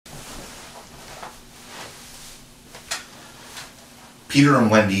Peter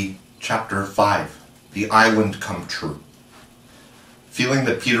and Wendy, Chapter 5, The Island Come True. Feeling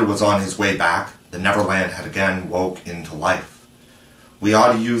that Peter was on his way back, the Neverland had again woke into life. We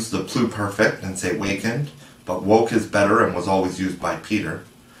ought to use the pluperfect and say wakened, but woke is better and was always used by Peter.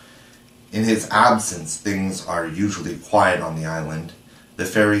 In his absence, things are usually quiet on the island. The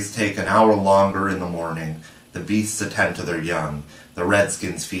fairies take an hour longer in the morning, the beasts attend to their young, the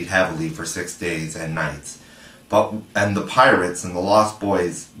redskins feed heavily for 6 days and nights. And the pirates and the lost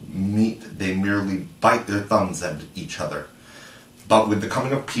boys meet, they merely bite their thumbs at each other. But with the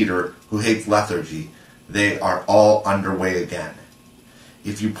coming of Peter, who hates lethargy, they are all underway again.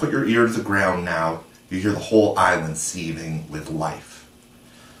 If you put your ear to the ground now, you hear the whole island seething with life.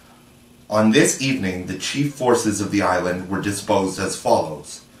 On this evening, the chief forces of the island were disposed as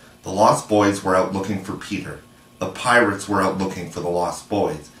follows. The lost boys were out looking for Peter. The pirates were out looking for the lost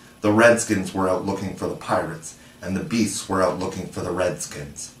boys. The redskins were out looking for the pirates, and the beasts were out looking for the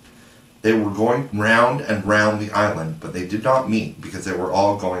redskins. They were going round and round the island, but they did not meet because they were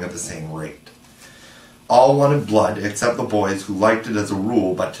all going at the same rate. All wanted blood except the boys, who liked it as a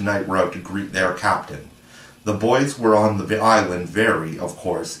rule, but tonight were out to greet their captain. The boys were on the island vary, of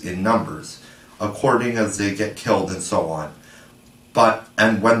course, in numbers, according as they get killed and so on.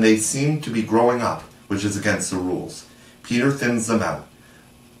 And when they seem to be growing up, which is against the rules, Peter thins them out.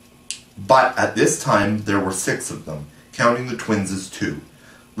 But at this time there were 6 of them, counting the twins as 2.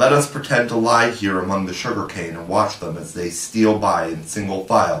 Let us pretend to lie here among the sugarcane and watch them as they steal by in single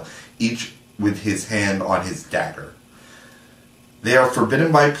file, each with his hand on his dagger. They are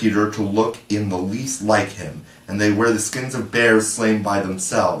forbidden by Peter to look in the least like him, and they wear the skins of bears slain by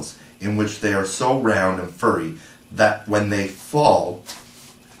themselves, in which they are so round and furry that when they fall,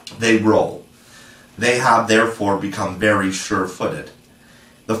 they roll. They have therefore become very sure-footed.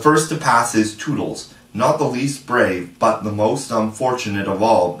 The first to pass is Toodles, not the least brave, but the most unfortunate of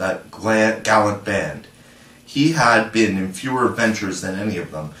all that gallant band. He had been in fewer adventures than any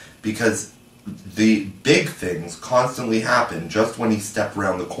of them, because the big things constantly happened just when he stepped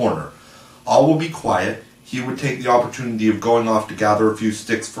round the corner. All would be quiet, he would take the opportunity of going off to gather a few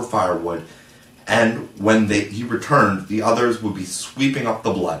sticks for firewood, and when he returned, the others would be sweeping up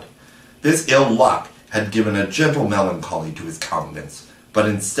the blood. This ill luck had given a gentle melancholy to his countenance, but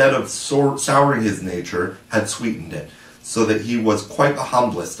instead of souring his nature, had sweetened it, so that he was quite the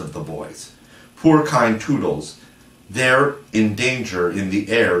humblest of the boys. Poor kind Toodles, there is danger in the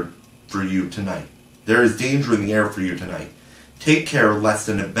air for you tonight. There is danger in the air for you tonight. Take care lest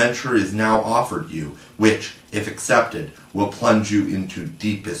an adventure is now offered you, which, if accepted, will plunge you into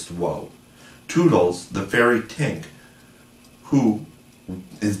deepest woe. Toodles, the fairy Tink, who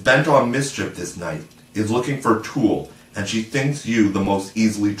is bent on mischief this night, is looking for a tool, and she thinks you the most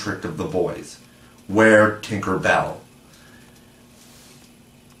easily tricked of the boys. Where Tinker Bell?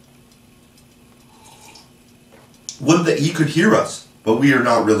 Would that he could hear us, but we are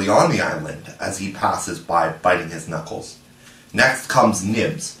not really on the island, as he passes by, biting his knuckles. Next comes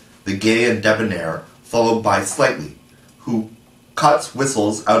Nibs, the gay and debonair, followed by Slightly, who cuts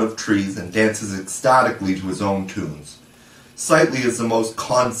whistles out of trees and dances ecstatically to his own tunes. Slightly is the most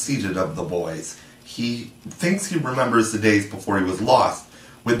conceited of the boys. He thinks he remembers the days before he was lost,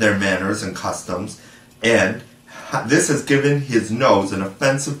 with their manners and customs, and this has given his nose an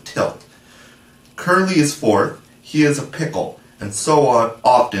offensive tilt. Curly is 4th, he is a pickle, and so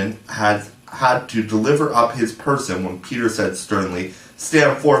often has had to deliver up his person when Peter said sternly,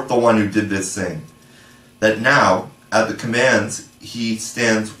 "Stand forth the one who did this thing," that now, at the commands, he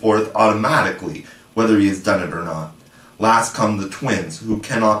stands forth automatically, whether he has done it or not. Last come the twins, who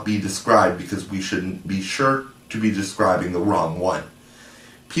cannot be described because we should be sure to be describing the wrong one.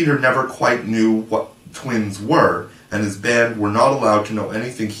 Peter never quite knew what twins were, and his band were not allowed to know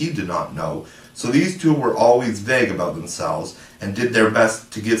anything he did not know, so these two were always vague about themselves, and did their best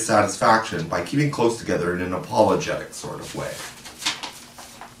to give satisfaction by keeping close together in an apologetic sort of way.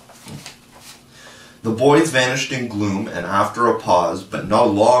 The boys vanished in gloom, and after a pause, but not a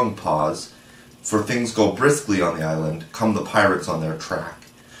long pause, for things go briskly on the island, come the pirates on their track.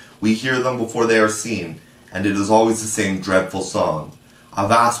 We hear them before they are seen, and it is always the same dreadful song.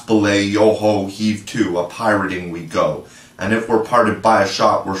 Avast belay, yo-ho, heave to, a pirating we go, and if we're parted by a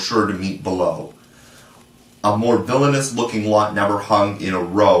shot, we're sure to meet below. A more villainous-looking lot never hung in a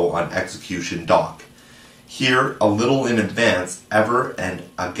row on execution dock. Here, a little in advance, ever and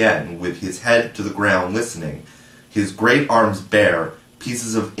again, with his head to the ground listening, his great arms bare,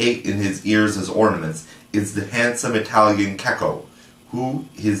 pieces of 8 in his ears as ornaments, is the handsome Italian Cecco, who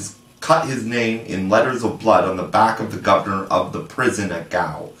has cut his name in letters of blood on the back of the governor of the prison at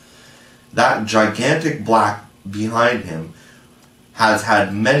Gao. That gigantic black behind him has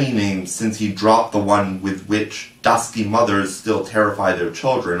had many names since he dropped the one with which dusky mothers still terrify their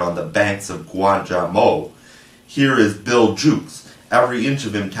children on the banks of Guanjamo. Here is Bill Jukes, every inch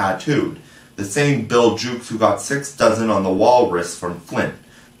of him tattooed, the same Bill Jukes who got 6 dozen on the walrus from Flint,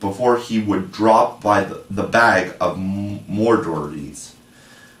 before he would drop by the bag of moidores.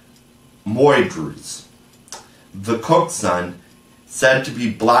 The cook's son, said to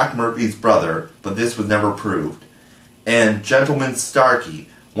be Black Murphy's brother, but this was never proved, and Gentleman Starkey,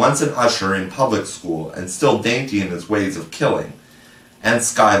 once an usher in public school and still dainty in his ways of killing, and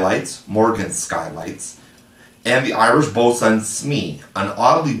Skylights, Morgan's Skylights, and the Irish boatswain Smee, an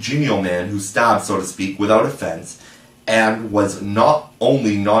oddly genial man who stabbed, so to speak, without offence, and was not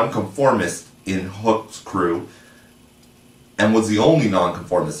only nonconformist in Hook's crew, and was the only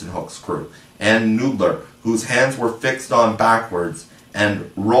nonconformist in Hook's crew, and Noodler, whose hands were fixed on backwards,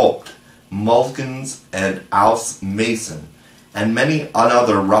 and Roped, Mulkins, and Alf's Mason, and many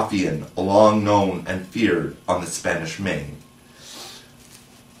another ruffian long known and feared on the Spanish Main.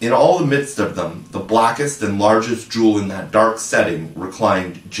 In all the midst of them, the blackest and largest jewel in that dark setting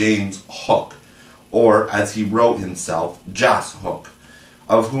reclined James Hook, or, as he wrote himself, Jas Hook,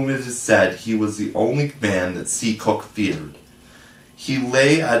 of whom it is said he was the only man that Sea Cook feared. He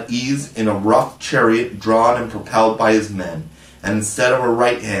lay at ease in a rough chariot drawn and propelled by his men, and instead of a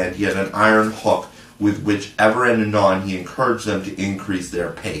right hand he had an iron hook with which ever and anon he encouraged them to increase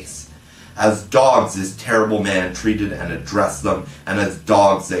their pace. As dogs this terrible man treated and addressed them, and as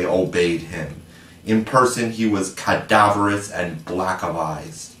dogs they obeyed him. In person he was cadaverous and black of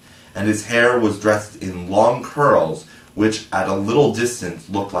eyes, and his hair was dressed in long curls which at a little distance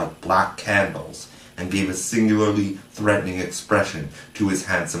looked like black candles, and gave a singularly threatening expression to his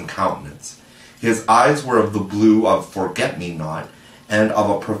handsome countenance. His eyes were of the blue of forget-me-not, and of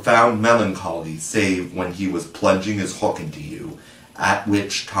a profound melancholy, save when he was plunging his hook into you, at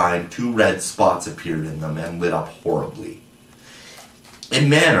which time 2 red spots appeared in them and lit up horribly. In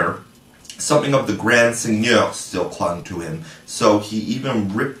manner, something of the grand seigneur still clung to him, so he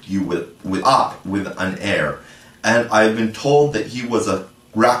even ripped you up with an air, and I have been told that he was a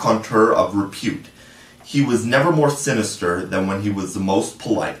raconteur of repute. He was never more sinister than when he was the most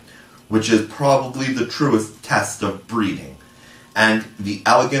polite, which is probably the truest test of breeding, and the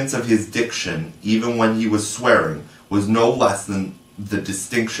elegance of his diction, even when he was swearing, was no less than the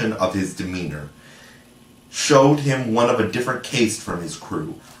distinction of his demeanour, showed him one of a different caste from his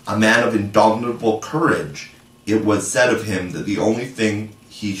crew, a man of indomitable courage. It was said of him that the only thing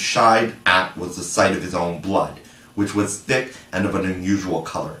he shied at was the sight of his own blood, which was thick and of an unusual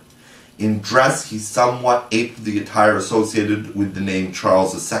colour. In dress he somewhat aped the attire associated with the name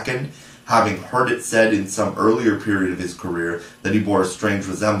Charles II, having heard it said in some earlier period of his career that he bore a strange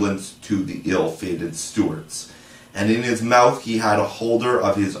resemblance to the ill-fated Stuarts. And in his mouth he had a holder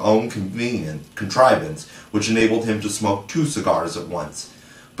of his own convenient contrivance, which enabled him to smoke 2 cigars at once.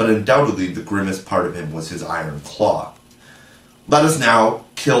 But undoubtedly the grimmest part of him was his iron claw. Let us now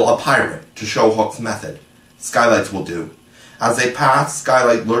kill a pirate, to show Hook's method. Skylights will do. As they pass,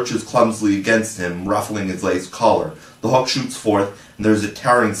 Skylight lurches clumsily against him, ruffling his lace collar. The hook shoots forth, and there is a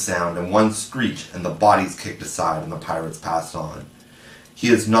tearing sound, and one screech, and the body's kicked aside, and the pirates pass on. He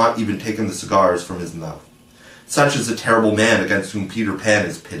has not even taken the cigars from his mouth. Such is the terrible man against whom Peter Pan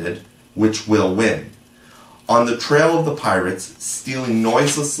is pitted. Which will win? On the trail of the pirates, stealing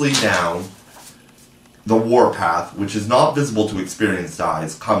noiselessly down the warpath, which is not visible to experienced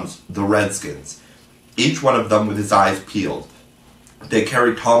eyes, comes the Redskins, each one of them with his eyes peeled. They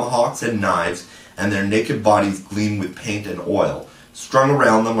carry tomahawks and knives, and their naked bodies gleam with paint and oil. Strung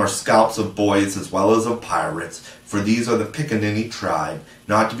around them are scalps of boys as well as of pirates, for these are the Pickaninny tribe,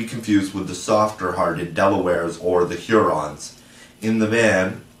 not to be confused with the softer-hearted Delawares or the Hurons. In the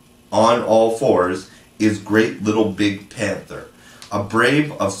van, on all fours, is Great Little Big Panther, a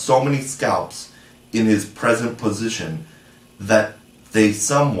brave of so many scalps in his present position that they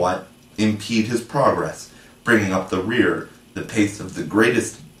somewhat impede his progress. Bringing up the rear, the place of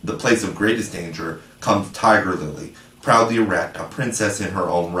greatest danger, comes Tiger Lily, proudly erect, a princess in her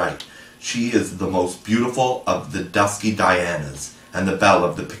own right. She is the most beautiful of the dusky Dianas, and the belle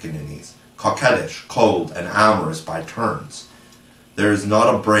of the Pickaninnies, coquettish, cold, and amorous by turns. There is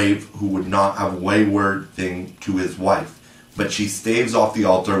not a brave who would not have a wayward thing to his wife, but she staves off the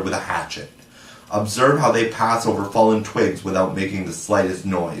altar with a hatchet. Observe how they pass over fallen twigs without making the slightest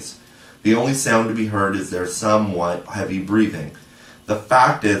noise. The only sound to be heard is their somewhat heavy breathing. The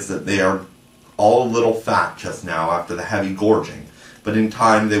fact is that they are all a little fat just now after the heavy gorging, but in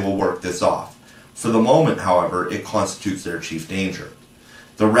time they will work this off. For the moment, however, it constitutes their chief danger.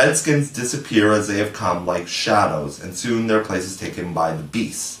 The redskins disappear as they have come like shadows, and soon their place is taken by the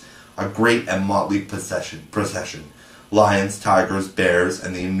beasts, a great and motley procession. Lions, tigers, bears,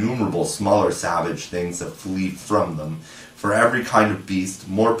 and the innumerable smaller savage things that flee from them. For every kind of beast,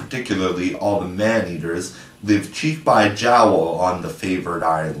 more particularly all the man-eaters, live chief by jowl on the favored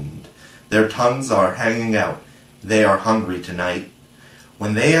island. Their tongues are hanging out. They are hungry tonight.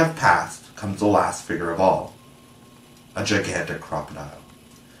 When they have passed, comes the last figure of all, a gigantic crocodile.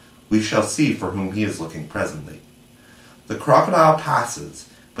 We shall see for whom he is looking presently. The crocodile passes,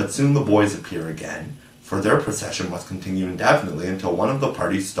 but soon the boys appear again, for their procession must continue indefinitely until one of the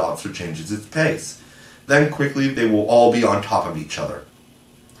party stops or changes its pace. Then quickly they will all be on top of each other.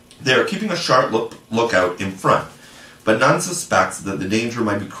 They are keeping a sharp lookout in front, but none suspects that the danger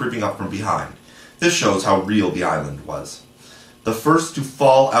might be creeping up from behind. This shows how real the island was. The first to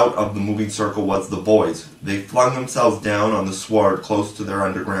fall out of the moving circle was the boys. They flung themselves down on the sward close to their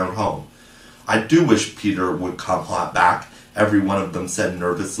underground home. I do wish Peter would come hot back, every one of them said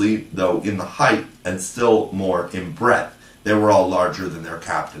nervously, though in the height, and still more in breadth, they were all larger than their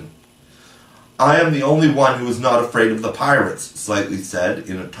captain. I am the only one who is not afraid of the pirates, Slightly said,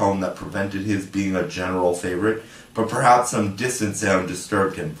 in a tone that prevented his being a general favorite, but perhaps some distant sound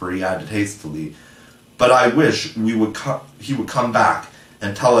disturbed him, for he added hastily, "But I wish he would come back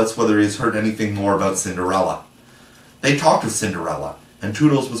and tell us whether he has heard anything more about Cinderella." They talked of Cinderella, and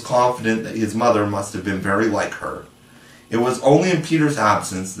Toodles was confident that his mother must have been very like her. It was only in Peter's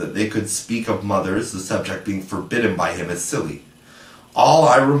absence that they could speak of mothers, the subject being forbidden by him as silly. "All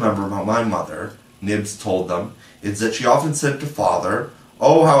I remember about my mother," Nibs told them, "is that she often said to Father,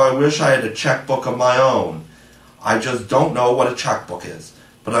 'Oh, how I wish I had a checkbook of my own. I just don't know what a checkbook is,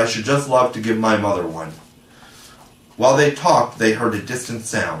 but I should just love to give my mother one.'" While they talked, they heard a distant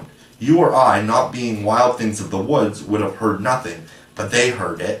sound. You or I, not being wild things of the woods, would have heard nothing, but they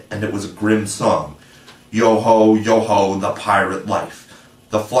heard it, and it was a grim song. Yo-ho, the pirate life.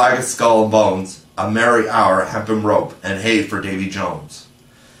 The flag of skull and bones, a merry hour, hempen rope, and hay for Davy Jones.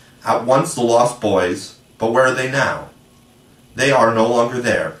 At once the lost boys, but where are they now? They are no longer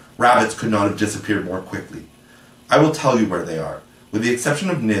there. Rabbits could not have disappeared more quickly. I will tell you where they are. With the exception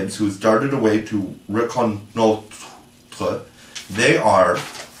of Nibs, who has darted away to reconnoitre, they are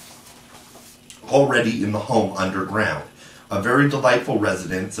already in the home underground, a very delightful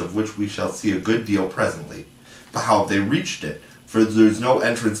residence of which we shall see a good deal presently. But how have they reached it? For there is no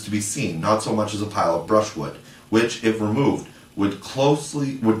entrance to be seen, not so much as a pile of brushwood, which, if removed, would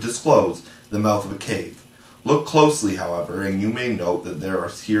disclose the mouth of a cave. Look closely, however, and you may note that there are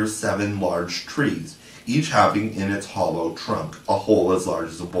here 7 large trees, each having in its hollow trunk a hole as large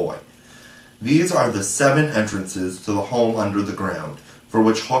as a boy. These are the 7 entrances to the home under the ground, for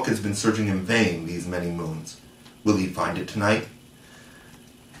which Hook has been searching in vain these many moons. Will he find it tonight?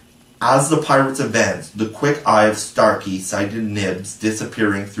 As the pirates advanced, the quick eye of Starkey sighted Nibs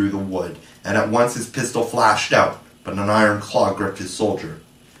disappearing through the wood, and at once his pistol flashed out, but an iron claw gripped his soldier.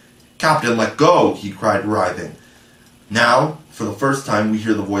 "Captain, let go!" he cried, writhing. Now, for the first time, we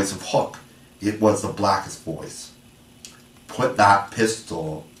hear the voice of Hook. It was the blackest voice. "Put that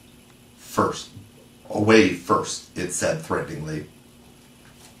pistol away first, it said threateningly.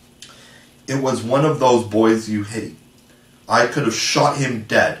 "It was one of those boys you hate. I could have shot him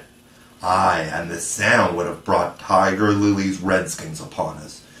dead. Aye, and the sound would have brought Tiger Lily's redskins upon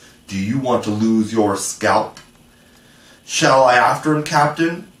us. Do you want to lose your scalp?" "Shall I after him,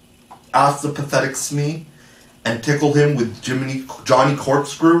 Captain?" asked the pathetic Smee, "and tickle him with Johnny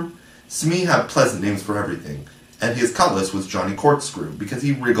Corkscrew?" Smee had pleasant names for everything, and his cutlass was Johnny Corkscrew, because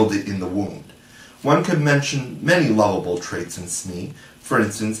he wriggled it in the wound. One could mention many lovable traits in Smee. For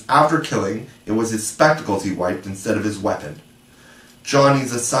instance, after killing, it was his spectacles he wiped instead of his weapon.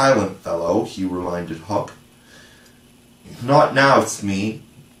 "Johnny's a silent fellow," he reminded Hook. "Not now, Smee,"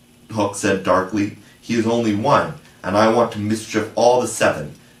 Hook said darkly. "He is only one, and I want to mischief all the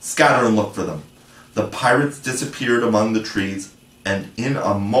 7. Scatter and look for them." The pirates disappeared among the trees, and in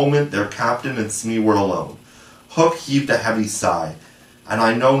a moment their captain and Smee were alone. Hook heaved a heavy sigh, and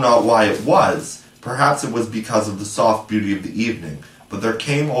I know not why it was. Perhaps it was because of the soft beauty of the evening, but there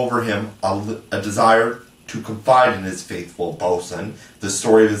came over him a desire to confide in his faithful boatswain the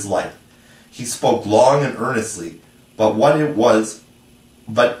story of his life. He spoke long and earnestly, but what it was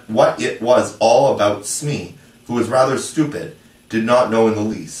all about Smee, who was rather stupid, did not know in the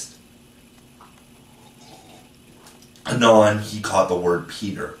least. Anon he caught the word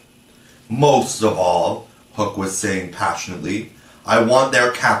Peter. "Most of all," Hook was saying passionately, "I want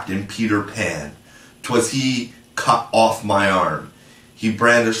their captain, Peter Pan. 'Twas he cut off my arm." He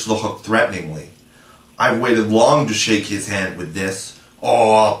brandished the hook threateningly. "I've waited long to shake his hand with this.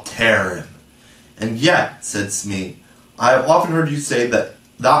 Oh, I'll tear him." "And yet," said Smee, "I have often heard you say that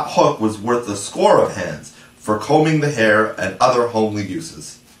hook was worth a score of hands for combing the hair and other homely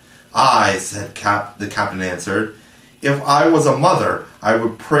uses." "Aye," said the captain answered, "if I was a mother, I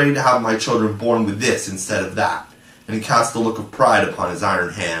would pray to have my children born with this instead of that." And he cast a look of pride upon his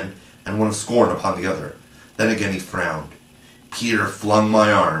iron hand, and one of scorn upon the other. Then again he frowned. "Peter flung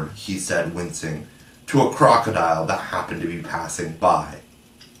my arm," he said, wincing, "to a crocodile that happened to be passing by."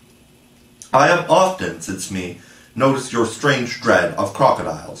 "I have often," said Smee, "noticed your strange dread of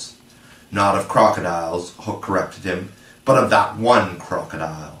crocodiles." "Not of crocodiles," Hook corrected him, "but of that one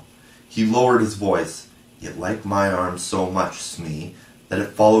crocodile." He lowered his voice. "It liked my arm so much, Smee, that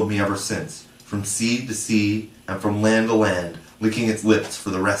it followed me ever since, from sea to sea and from land to land, licking its lips for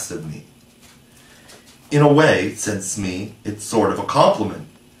the rest of me." "In a way," said Smee, "it's sort of a compliment."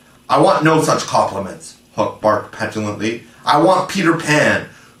 "I want no such compliments," Hook barked petulantly. "I want Peter Pan,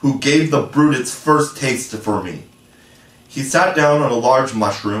 who gave the brute its first taste for me." He sat down on a large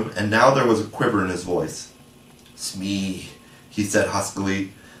mushroom, and now there was a quiver in his voice. "Smee," he said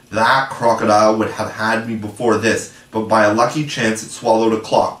huskily, "that crocodile would have had me before this, but by a lucky chance it swallowed a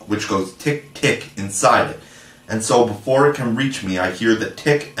clock which goes tick-tick inside it, and so before it can reach me I hear the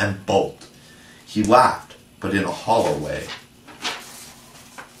tick and bolt." He laughed, but in a hollow way.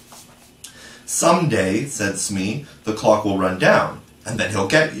 "Some day," said Smee, "the clock will run down, and then he'll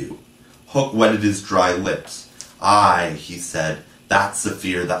get you." Hook wetted his dry lips. "Aye," he said, "that's the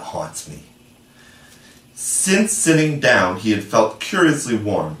fear that haunts me." Since sitting down he had felt curiously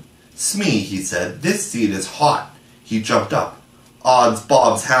warm. "Smee," he said, "this seat is hot." He jumped up. "Odds,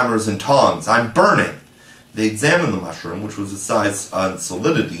 bobs, hammers, and tongs, I'm burning!" They examined the mushroom, which was a size and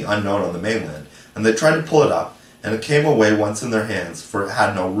solidity unknown on the mainland, and they tried to pull it up, and it came away once in their hands, for it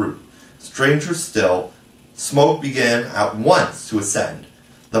had no root. Stranger still, smoke began at once to ascend.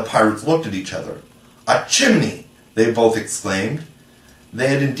 The pirates looked at each other. "A chimney!" they both exclaimed. They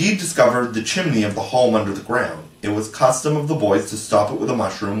had indeed discovered the chimney of the home under the ground. It was custom of the boys to stop it with a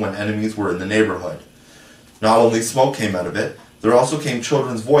mushroom when enemies were in the neighborhood. Not only smoke came out of it, there also came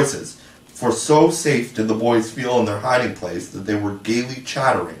children's voices, for so safe did the boys feel in their hiding place that they were gaily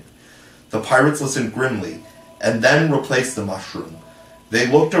chattering. The pirates listened grimly, and then replaced the mushroom. They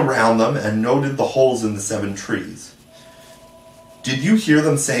looked around them and noted the holes in the 7 trees. "Did you hear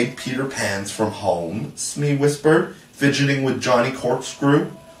them say Peter Pan's from home?" Smee whispered, fidgeting with Johnny Corkscrew.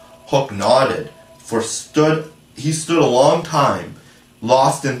 Hook nodded, for he stood a long time,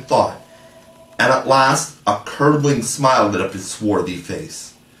 lost in thought, and at last a curdling smile lit up his swarthy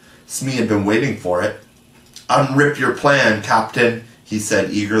face. Smee had been waiting for it. "Unrip your plan, Captain," he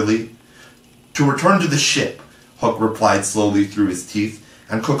said eagerly. "To return to the ship," Hook replied slowly through his teeth,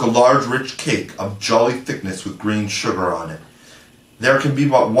 "and cook a large rich cake of jolly thickness with green sugar on it. There can be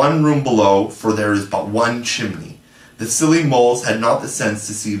but one room below, for there is but one chimney. The silly moles had not the sense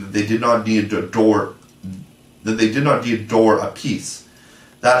to see that they did not need a door apiece.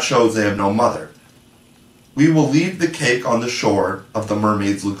 That shows they have no mother. We will leave the cake on the shore of the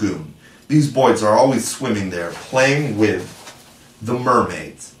mermaid's lagoon. These boys are always swimming there, playing with the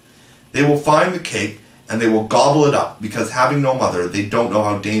mermaids. They will find the cake, and they will gobble it up, because having no mother, they don't know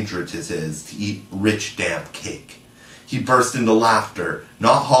how dangerous it is to eat rich, damp cake." He burst into laughter,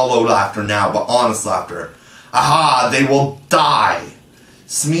 not hollow laughter now, but honest laughter. "Aha, they will die!"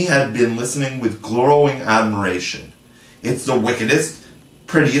 Smee had been listening with glowing admiration. "It's the wickedest,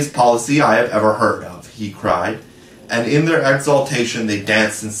 prettiest policy I have ever heard of," he cried, and in their exultation they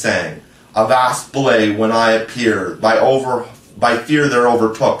danced and sang. "Avast belay when I appear, by fear they're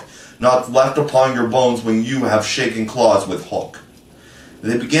overtook, not left upon your bones when you have shaken claws with Hook."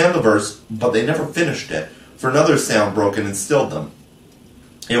 They began the verse, but they never finished it, for another sound broke in and stilled them.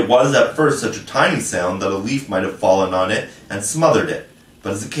 It was at first such a tiny sound that a leaf might have fallen on it and smothered it,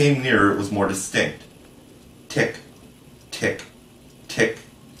 but as it came nearer it was more distinct. Tick, tick, tick,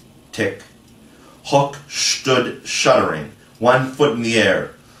 tick. Hook stood shuddering, one foot in the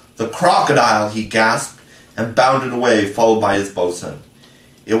air. "The crocodile!" he gasped, and bounded away, followed by his boatswain.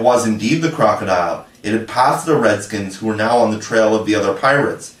 It was indeed the crocodile. It had passed the redskins, who were now on the trail of the other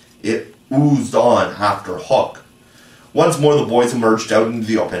pirates. It oozed on after Hook. Once more the boys emerged out into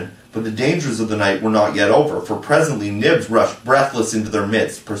the open, but the dangers of the night were not yet over, for presently Nibs rushed breathless into their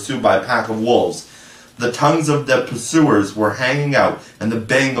midst, pursued by a pack of wolves. The tongues of the pursuers were hanging out, and the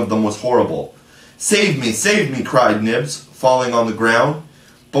baying of them was horrible. Save me, cried Nibs, falling on the ground.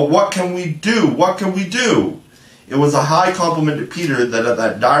 "But what can we do? What can we do?" It was a high compliment to Peter that at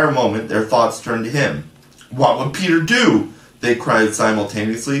that dire moment their thoughts turned to him. "What would Peter do?" they cried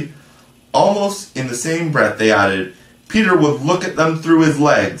simultaneously. Almost in the same breath they added, Peter would look at them through his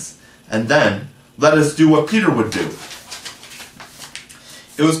legs, and then let us do what Peter would do.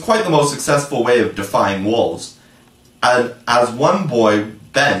 It was quite the most successful way of defying wolves, and as one boy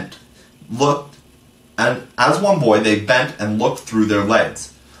they bent and looked through their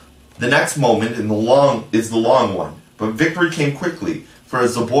legs. The next moment is the long one, but victory came quickly, for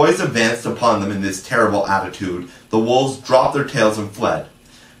as the boys advanced upon them in this terrible attitude, the wolves dropped their tails and fled.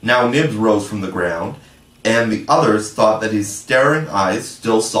 Now Nibs rose from the ground, and the others thought that his staring eyes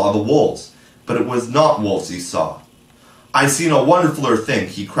still saw the wolves, but it was not wolves he saw. "I seen a wonderfuler thing,"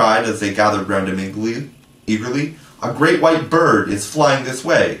 he cried as they gathered round him eagerly. "A great white bird is flying this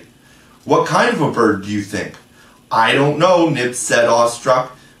way." "What kind of a bird, do you think?" "I don't know," Nibs said,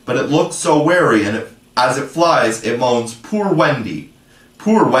 awestruck, "but it looks so wary, and as it flies, it moans, 'Poor Wendy.'"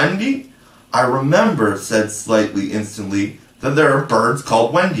 "Poor Wendy?" "I remember," said Slightly instantly, "that there are birds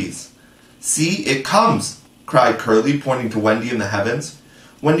called Wendies." "See, it comes!" cried Curly, pointing to Wendy in the heavens.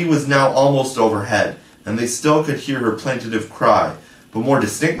 Wendy was now almost overhead, and they still could hear her plaintive cry, but more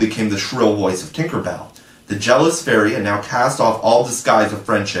distinctly came the shrill voice of Tinker Bell. The jealous fairy had now cast off all disguise of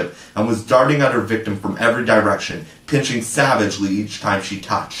friendship, and was darting at her victim from every direction, pinching savagely each time she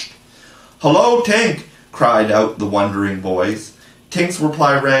touched. "Hello, Tink!" cried out the wondering boys. Tink's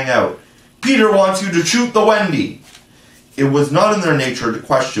reply rang out, "Peter wants you to shoot the Wendy!" It was not in their nature to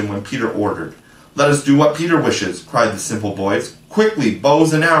question when Peter ordered. "Let us do what Peter wishes," cried the simple boys. "Quickly,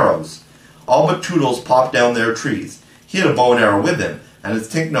 bows and arrows!" All but Toodles popped down their trees. He had a bow and arrow with him, and as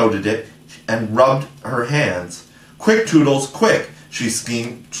Tink noted it, and rubbed her hands. "Quick, Toodles, quick!" she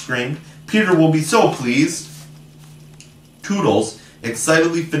screamed. "Peter will be so pleased." Toodles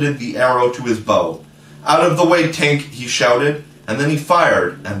excitedly fitted the arrow to his bow. "Out of the way, Tink!" he shouted, and then he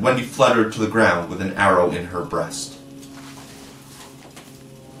fired, and Wendy fluttered to the ground with an arrow in her breast.